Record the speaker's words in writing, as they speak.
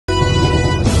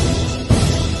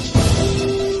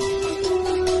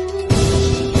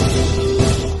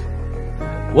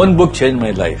One book changed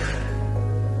my life.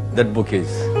 That book is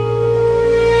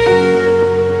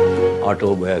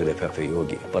Autobiography of a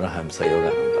Yogi, Paramahamsa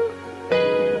Yogananda.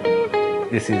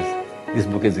 This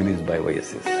book is released by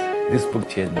YSS. This book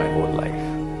changed my whole life.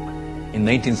 In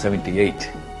 1978,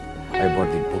 I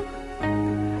bought the book.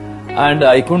 And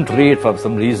I couldn't read for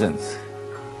some reasons.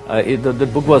 The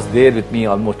book was there with me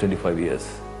almost 25 years.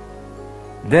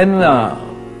 Then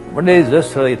one day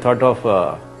I thought of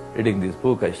reading this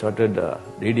book. I started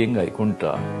reading. I couldn't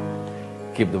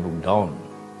keep the book down.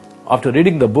 After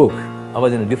reading the book, I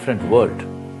was in a different world.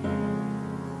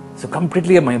 So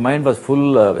completely my mind was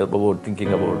full about thinking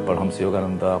about Paramahamsa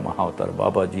Yogananda, Mahavatar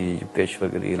Babaji,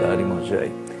 Yukteswargiri, Lahari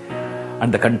Mahashai,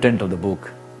 and the content of the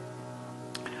book.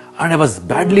 And I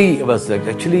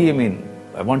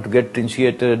want to get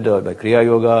initiated by Kriya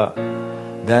Yoga.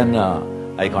 Then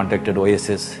I contacted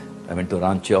OSS. I went to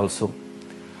Ranchi also.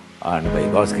 And by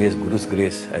God's grace, Guru's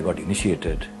grace, I got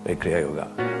initiated by Kriya Yoga.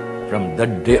 From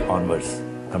that day onwards,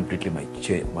 completely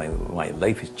my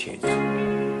life is changed.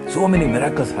 So many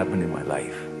miracles happened in my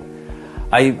life.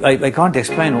 I can't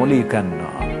explain. Only you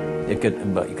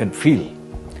can feel.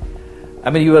 I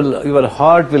mean, your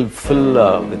heart will fill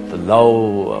with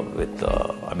love,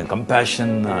 with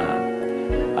compassion,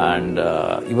 and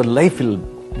your life will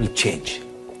change.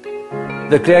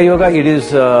 The Kriya Yoga, it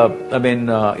is a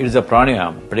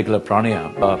pranayama, particular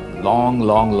pranayama,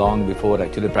 long before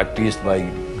actually practiced by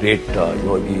great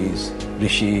yogis,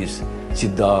 rishis,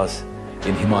 siddhas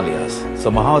in Himalayas.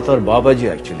 So Mahavatar Babaji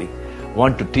actually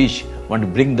want to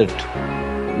bring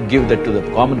that, give that to the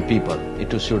common people.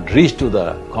 It should reach to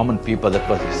the common people. That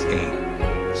was his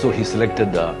aim. So he selected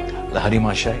Lahari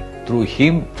Mahashai. Through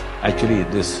him, actually,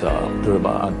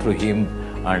 through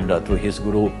him and through his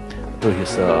guru, through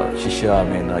his Shishya,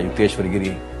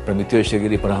 Yukteswargiri, from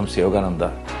Yukteswargiri, Paramahamsa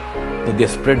Yogananda, that they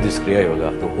spread this Kriya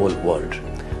Yoga to the whole world.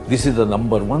 This is the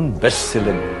 #1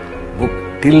 best-selling book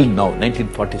till now.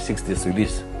 1946, this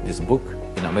released this book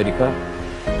in America.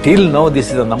 Till now, this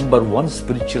is the #1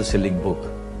 spiritual selling book.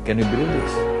 Can you believe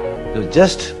this? So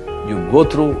just you go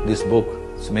through this book.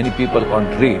 So many people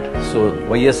can't read. So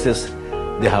YSS,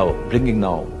 they have bringing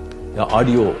now the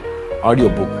audio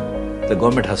book. The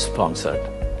government has sponsored.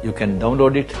 You can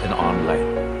download it in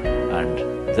online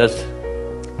and just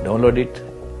download it.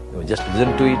 You just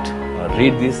listen to it,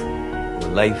 read this. Your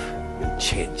life will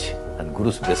change, and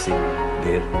Guru's blessing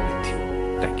there with you.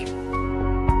 Thank you.